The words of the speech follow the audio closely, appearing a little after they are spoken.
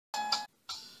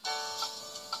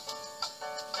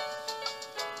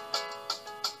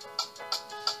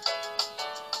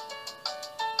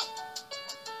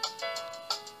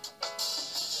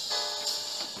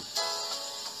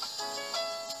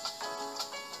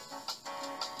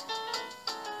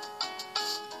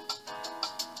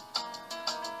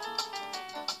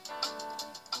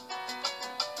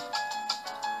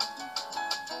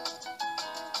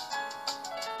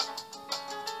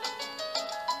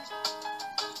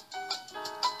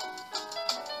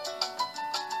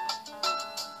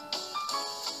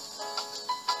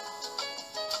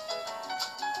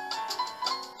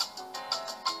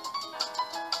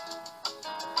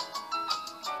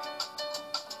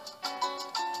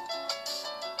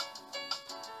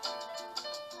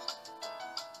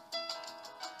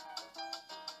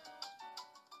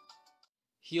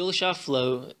Hele Shaw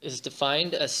flow is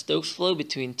defined as Stokes flow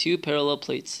between two parallel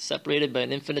plates separated by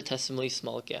an infinitesimally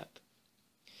small gap.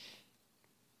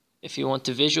 If you want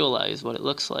to visualize what it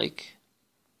looks like,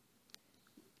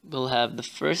 we'll have the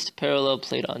first parallel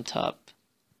plate on top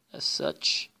as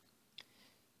such,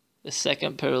 the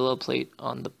second parallel plate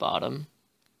on the bottom,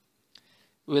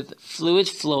 with fluid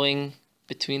flowing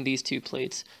between these two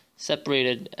plates,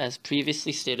 separated as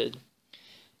previously stated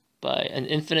by an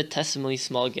infinitesimally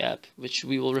small gap, which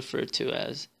we will refer to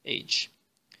as h.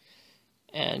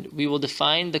 And we will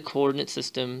define the coordinate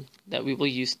system that we will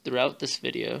use throughout this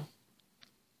video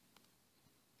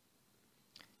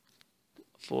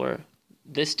for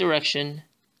this direction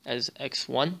as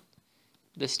x1,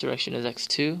 this direction as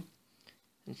x2,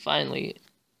 and finally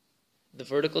the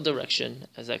vertical direction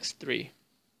as x3.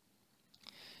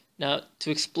 Now,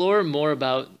 to explore more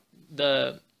about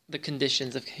the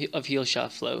conditions of Hele Shaw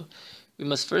flow, we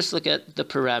must first look at the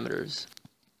parameters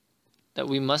that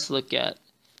we must look at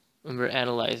when we're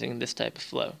analyzing this type of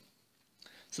flow.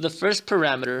 So the first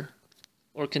parameter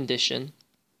or condition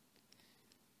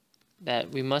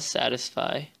that we must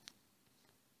satisfy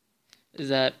is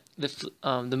that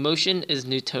the motion is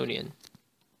Newtonian.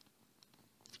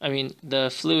 The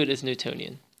fluid is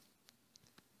Newtonian.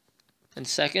 And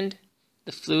second,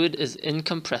 the fluid is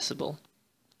incompressible.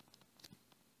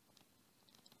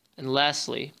 And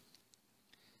lastly,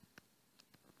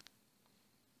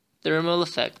 thermal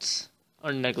effects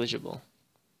are negligible.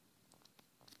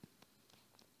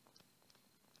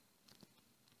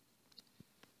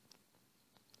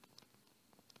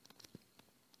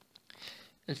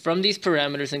 And from these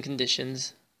parameters and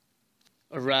conditions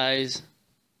arise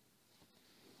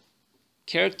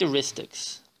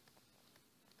characteristics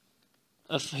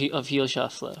of Hele Shaw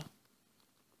flow.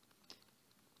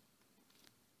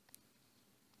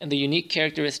 And the unique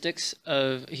characteristics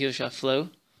of Hele Shaw flow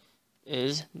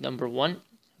is, number one,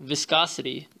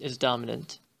 viscosity is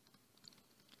dominant.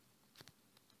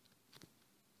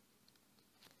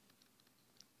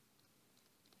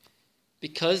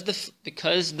 Because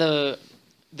the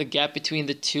gap between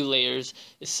the two layers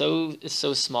is so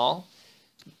small,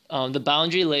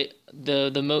 the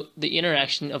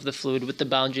interaction of the fluid with the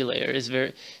boundary layer is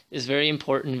very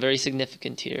important, very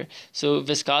significant here. So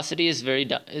viscosity is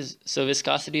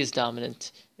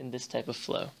dominant in this type of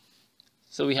flow.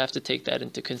 So we have to take that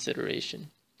into consideration.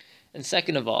 And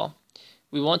second of all,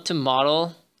 we want to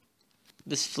model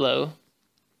this flow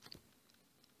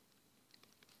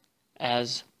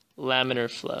as laminar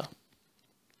flow.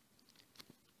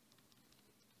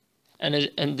 And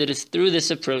it is through this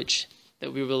approach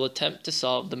that we will attempt to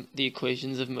solve the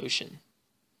equations of motion.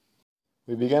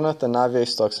 We begin with the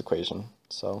Navier-Stokes equation.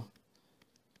 So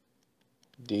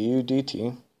du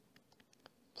dt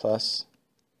plus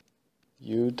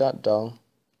u dot del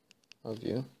of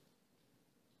u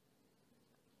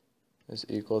is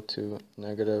equal to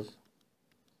negative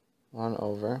 1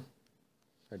 over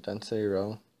our density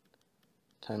rho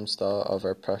times del of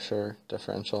our pressure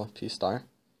differential P star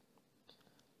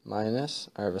minus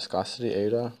our viscosity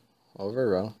eta over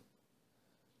rho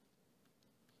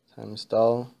times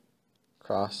del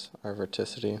cross our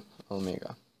vorticity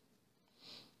omega.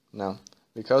 Now,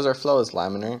 because our flow is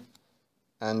laminar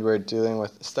and we're dealing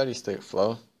with steady state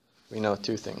flow, we know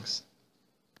two things.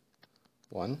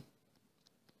 One,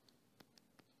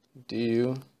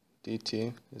 du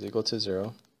dt is equal to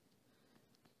 0.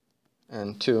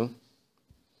 And two,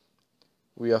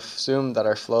 we assume that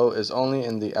our flow is only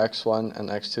in the x1 and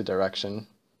x2 direction,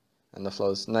 and the flow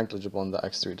is negligible in the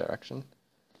x3 direction.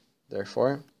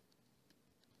 Therefore,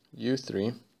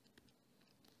 u3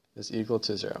 is equal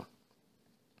to 0.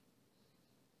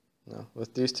 Now,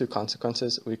 with these two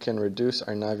consequences, we can reduce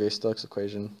our Navier-Stokes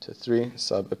equation to three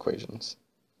sub-equations.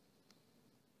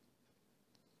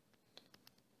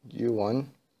 u1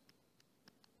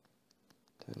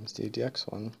 times d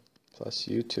dx1 plus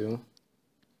u2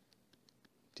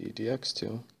 d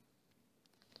dx2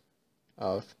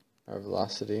 of our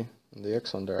velocity in the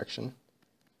x1 direction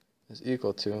is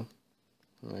equal to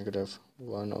negative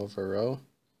 1 over rho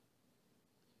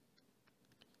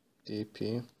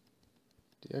dp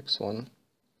dx1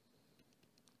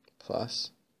 plus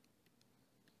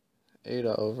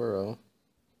eta over rho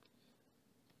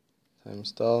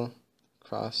times del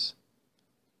cross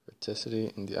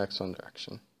vorticity in the x1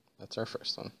 direction. That's our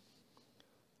first one.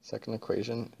 Second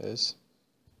equation is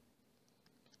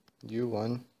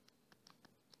u1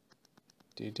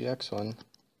 d dx1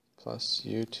 plus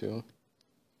u2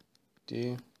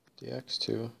 d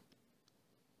dx2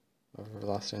 over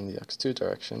velocity in the x2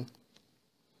 direction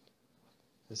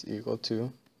is equal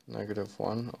to negative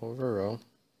 1 over rho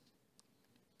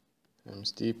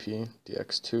times dp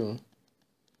dx2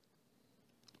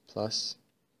 plus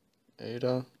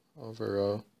eta over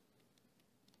rho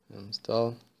times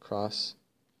del cross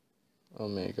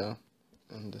omega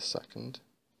in the second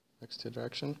x2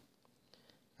 direction.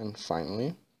 And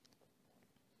finally,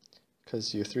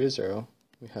 because u3 is 0,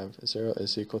 we have 0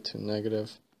 is equal to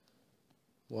negative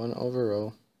 1 over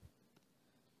rho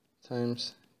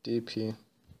times dp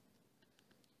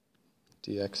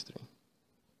dx3.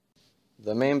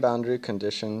 The main boundary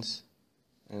conditions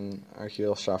in our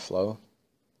Hele Shaw flow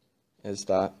is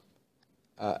that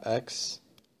at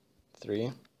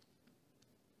x3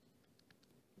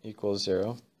 equals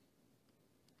 0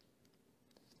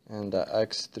 and at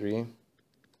x3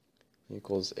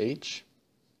 equals h,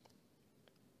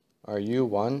 our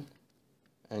u1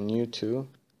 and u2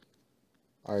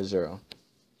 are 0.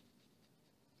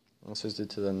 This is due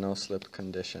to the no-slip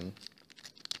condition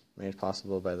made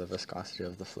possible by the viscosity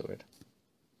of the fluid.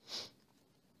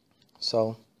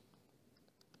 So,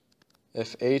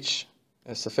 if h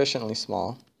is sufficiently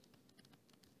small,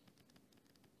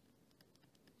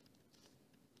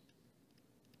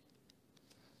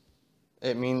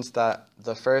 it means that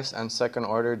the first and second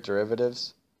order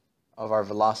derivatives of our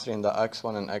velocity in the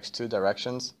x1 and x2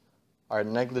 directions are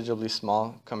negligibly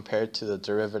small compared to the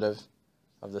derivative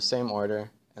of the same order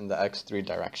in the x3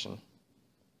 direction.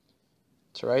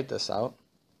 To write this out,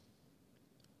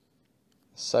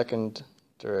 second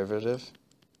derivative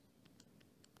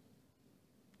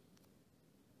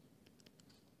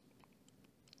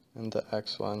in the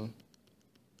x1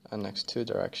 and x2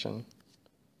 direction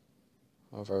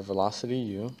of our velocity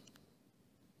u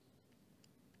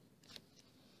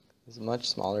is much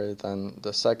smaller than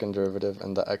the second derivative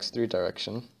in the x3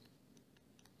 direction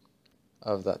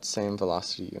of that same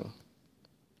velocity u,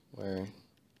 where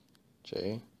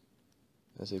j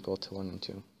is equal to 1 and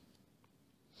 2.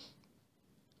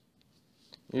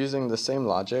 Using the same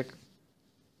logic,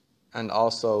 and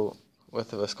also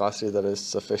with a viscosity that is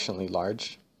sufficiently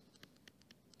large,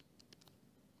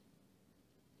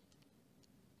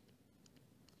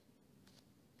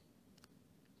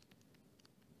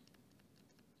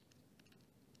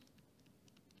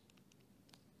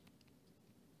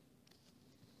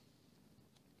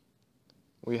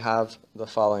 we have the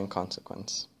following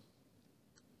consequence.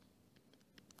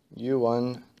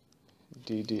 u1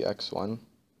 ddx1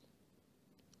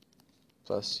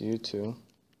 plus u2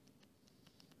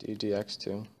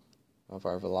 ddx2 of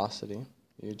our velocity,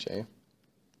 uj,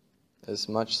 is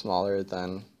much smaller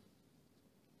than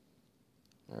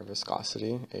our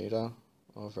viscosity, eta,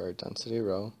 over density,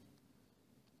 rho,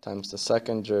 times the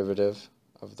second derivative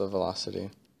of the velocity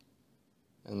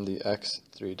in the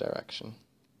x3 direction.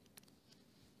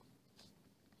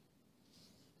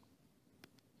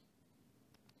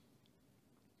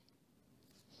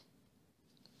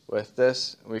 With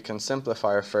this, we can simplify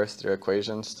our first three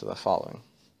equations to the following.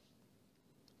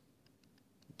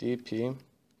 dp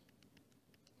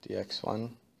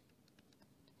dx1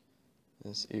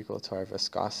 is equal to our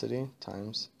viscosity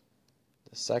times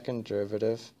the second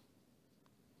derivative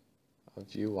of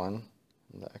u1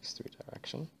 in the x3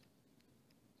 direction,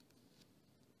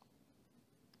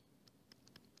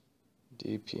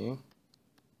 dp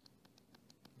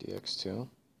dx2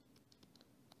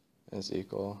 is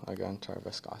equal, again, to our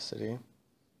viscosity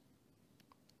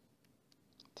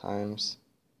times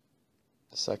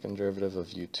the second derivative of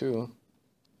u2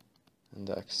 in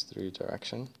the x3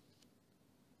 direction,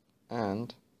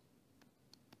 and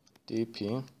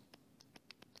dp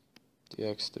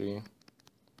dx3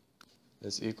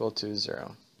 is equal to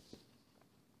 0.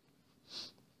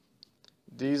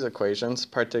 These equations,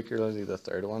 particularly the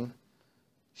third one,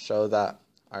 show that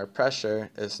our pressure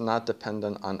is not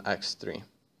dependent on x3.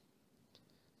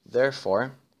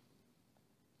 Therefore,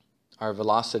 our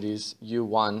velocities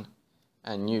u1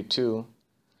 and u2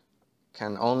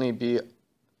 can only be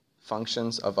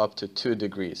functions of up to 2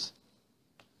 degrees.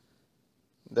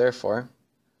 Therefore,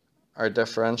 our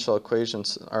differential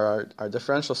equations, or our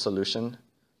differential solution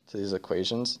to these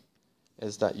equations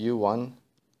is that u1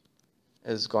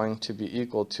 is going to be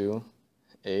equal to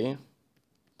a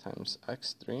times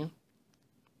x3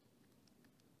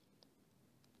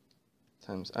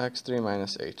 times x3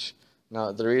 minus h.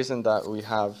 Now, the reason that we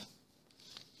have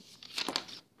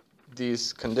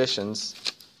these conditions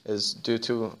is due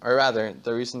to, or rather,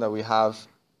 the reason that we have,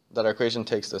 that our equation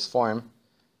takes this form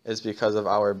is because of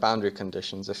our boundary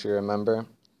conditions. If you remember,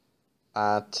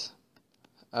 at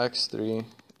x3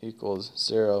 equals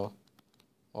 0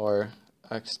 or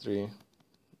x3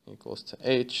 equals to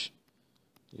h,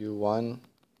 u1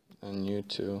 and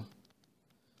u2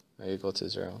 are equal to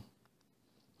 0.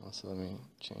 Also, let me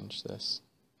change this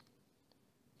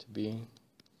to be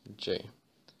j,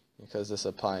 because this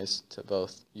applies to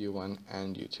both u1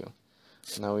 and u2.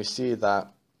 Now we see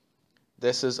that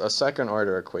this is a second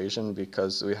order equation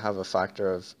because we have a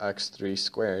factor of x3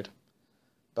 squared,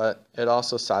 but it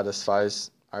also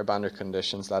satisfies our boundary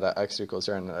conditions that at x equals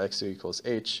 0 and at x equals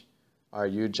h, our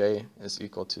uj is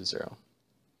equal to 0.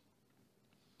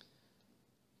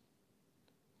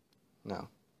 Now,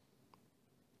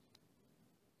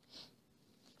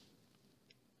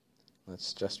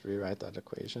 let's just rewrite that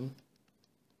equation.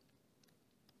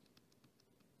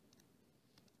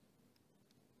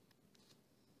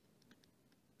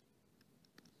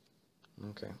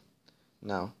 Okay,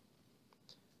 now,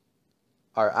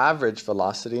 our average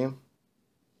velocity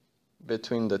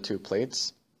between the two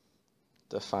plates,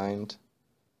 defined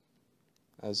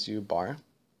as u bar,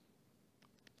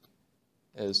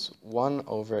 is 1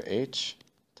 over h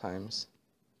times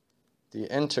the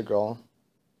integral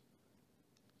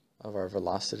of our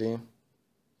velocity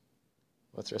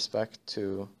with respect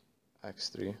to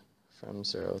x3 from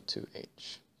 0 to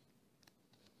h.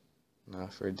 Now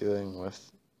if we're dealing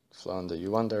with flow in the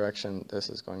u1 direction, this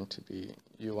is going to be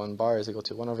u1 bar is equal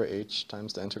to 1 over h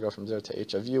times the integral from 0 to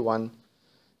h of u1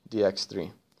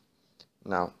 dx3.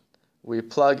 Now, we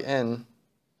plug in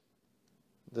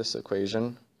this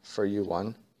equation for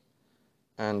u1,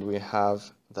 and we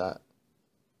have that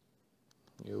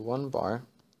u1 bar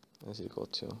is equal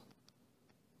to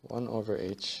 1 over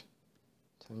h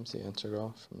times the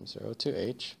integral from 0 to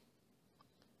h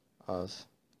of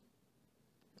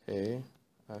a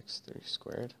x3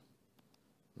 squared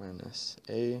minus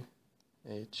a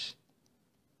h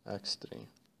x3,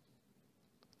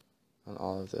 and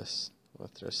all of this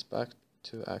with respect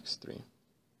to x3.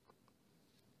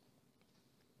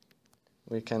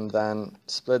 We can then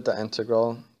split the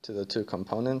integral to the two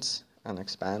components and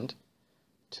expand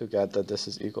to get that this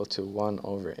is equal to 1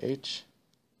 over h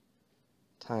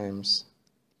times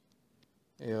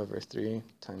a over 3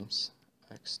 times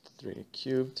x3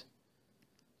 cubed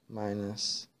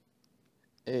minus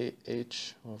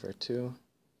AH over 2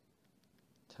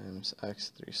 times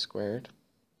x3 squared,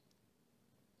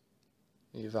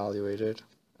 evaluated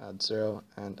at 0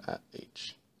 and at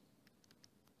h.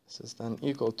 This is then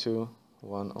equal to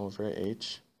 1 over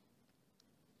h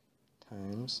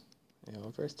times a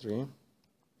over 3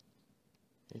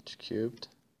 h cubed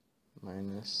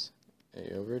minus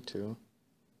a over 2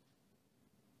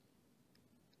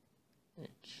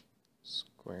 h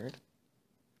squared,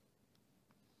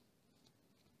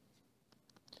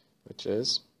 which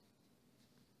is,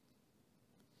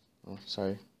 oh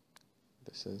sorry,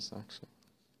 this is actually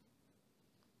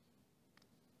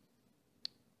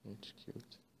h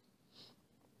cubed.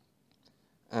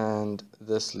 And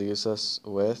this leaves us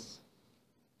with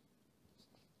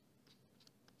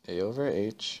a over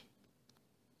h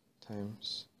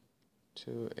times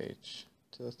 2h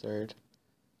to the third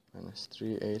minus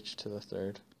 3h to the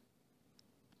third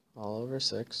all over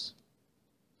 6,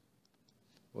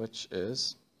 which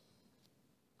is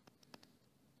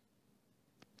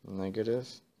negative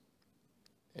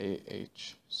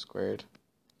AH squared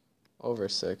over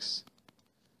 6,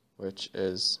 which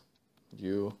is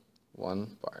U1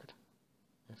 barred,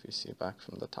 if you see back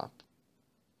from the top.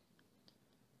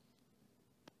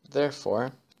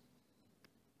 Therefore,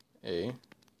 A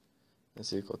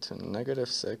is equal to negative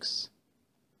 6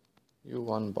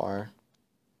 U1 bar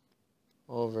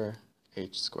over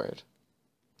H squared.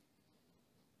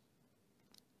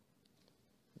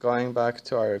 Going back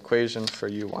to our equation for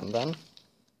U1 then,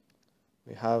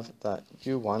 we have that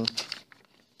U1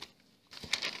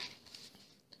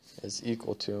 is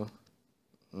equal to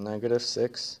negative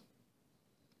 6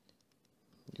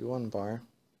 U1 bar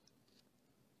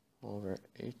over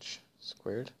H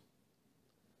squared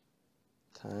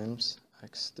times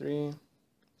x3,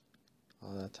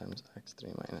 all that times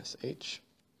x3 minus h.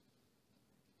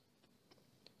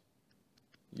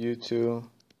 U2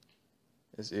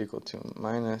 is equal to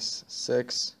minus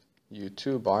 6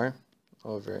 U2 bar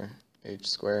over h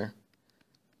squared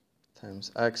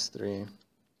times x3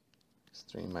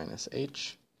 minus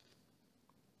h.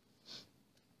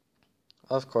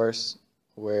 Of course,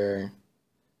 where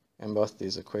in both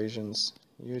these equations,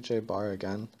 uj bar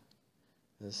again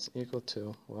is equal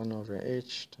to 1 over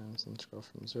h times integral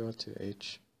from 0 to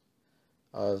h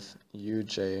of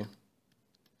uj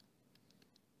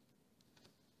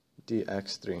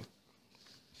dx3.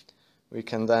 We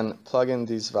can then plug in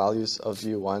these values of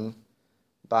u1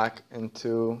 back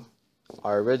into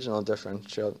our original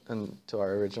differential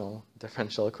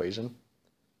equation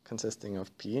consisting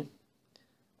of p,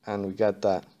 and we get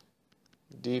that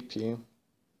dp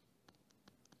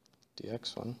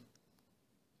dx1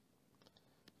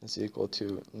 is equal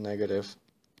to negative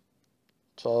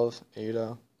 12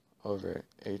 eta over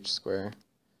h squared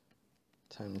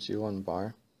times u1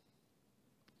 bar.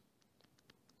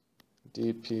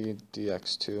 dp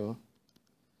dx2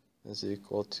 is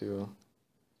equal to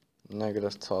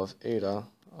negative 12 eta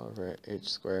over h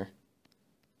squared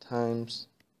times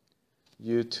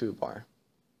u2 bar.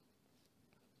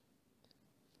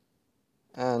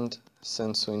 And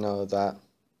since we know that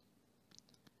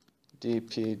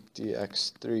dp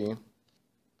dx3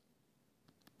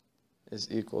 is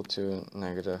equal to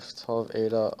negative 12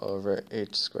 eta over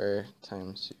h squared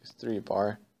times u3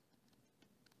 bar,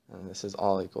 and this is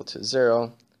all equal to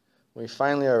 0, we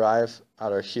finally arrive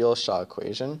at our Hele Shaw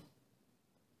equation,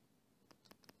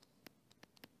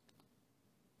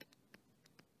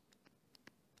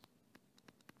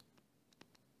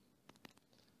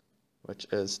 which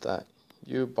is that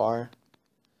u bar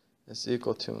is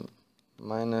equal to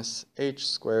minus h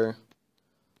squared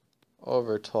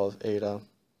over 12 eta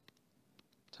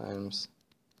times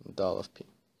del of p.